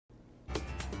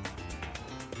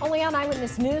Only on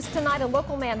Eyewitness News tonight, a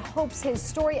local man hopes his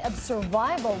story of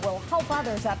survival will help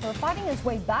others after fighting his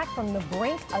way back from the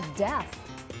brink of death.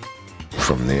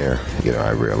 From there, I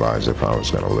realized if I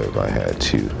was going to live, I had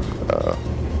to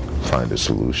find a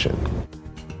solution.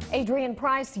 Adrian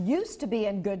Price used to be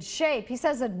in good shape. He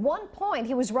says at one point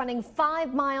he was running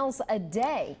 5 miles a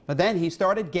day. But then he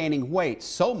started gaining weight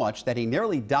so much that he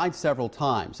nearly died several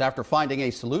times. After finding a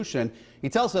solution, he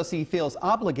tells us he feels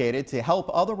obligated to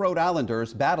help other Rhode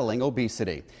Islanders battling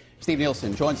obesity. Steve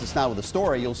Nielsen joins us now with a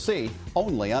story you'll see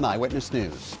only on Eyewitness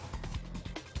News.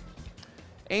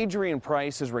 Adrian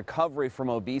Price's recovery from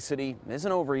obesity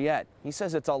isn't over yet. He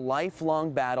says it's a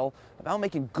lifelong battle about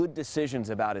making good decisions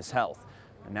about his health.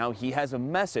 And now he has a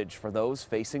message for those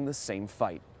facing the same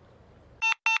fight.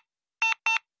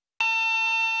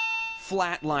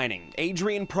 Flatlining,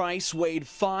 Adrian Price weighed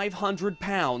 500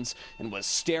 pounds and was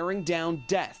staring down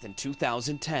death in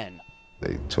 2010.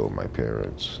 They told my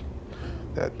parents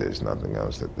that there's nothing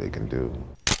else that they can do.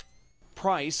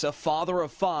 Price, a father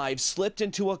of 5, slipped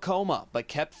into a coma but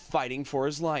kept fighting for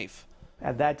his life.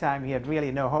 At that time, he had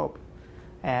really no hope,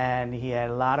 and he had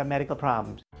a lot of medical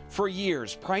problems. For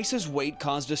years, Price's weight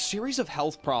caused a series of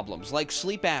health problems like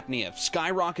sleep apnea,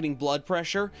 skyrocketing blood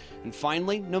pressure, and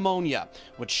finally pneumonia,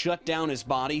 which shut down his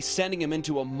body, sending him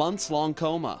into a months-long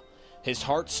coma. His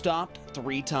heart stopped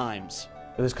 3 times.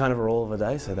 It was kind of a roll of the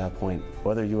dice at that point,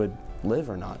 whether you would live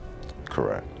or not.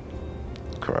 Correct,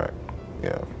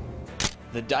 yeah.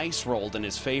 The dice rolled in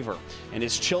his favor, and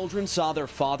his children saw their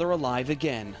father alive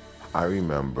again. I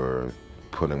remember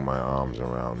putting my arms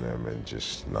around them and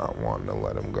just not wanting to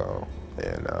let them go.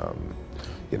 And,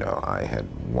 I had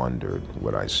wondered,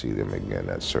 would I see them again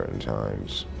at certain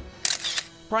times?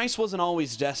 Price wasn't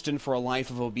always destined for a life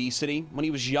of obesity. When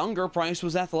he was younger, Price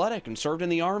was athletic and served in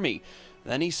the Army.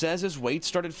 Then he says his weight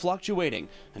started fluctuating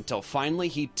until finally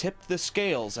he tipped the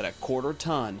scales at a 1/4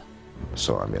 ton.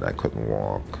 So, I couldn't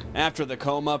walk. After the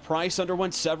coma, Price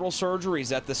underwent several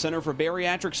surgeries at the Center for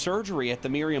Bariatric Surgery at the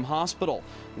Miriam Hospital,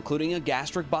 including a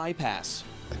gastric bypass.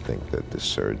 I think that this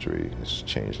surgery has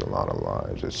changed a lot of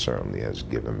lives. It certainly has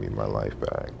given me my life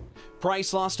back.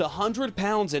 Price lost 100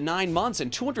 pounds in 9 months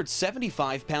and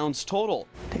 275 pounds total.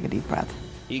 Take a deep breath.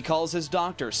 He calls his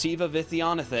doctor, Siva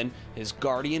Vithianathan, his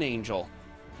guardian angel.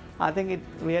 I think it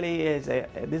really is,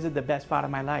 this is the best part of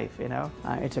my life,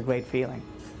 It's a great feeling.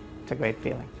 It's a great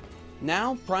feeling.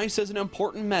 Now, Price has an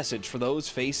important message for those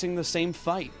facing the same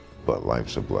fight. But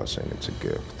life's a blessing. It's a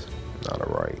gift, not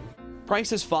a right. Price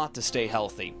has fought to stay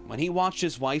healthy. When he watched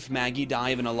his wife Maggie die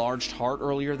of an enlarged heart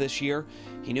earlier this year,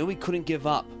 he knew he couldn't give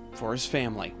up for his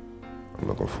family. I'm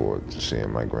looking forward to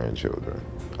seeing my grandchildren.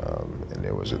 And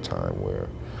there was a time where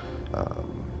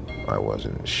I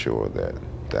wasn't sure that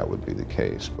that would be the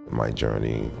case. But my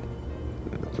journey,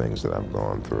 the things that I've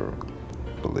gone through,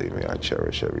 believe me, I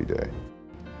cherish every day.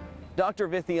 Dr.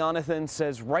 Vithianathan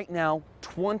says right now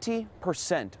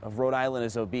 20% of Rhode Island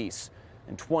is obese.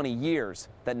 In 20 years,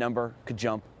 that number could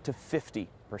jump to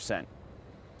 50%.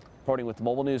 Reporting with the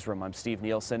Mobile Newsroom, I'm Steve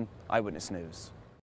Nielsen, Eyewitness News.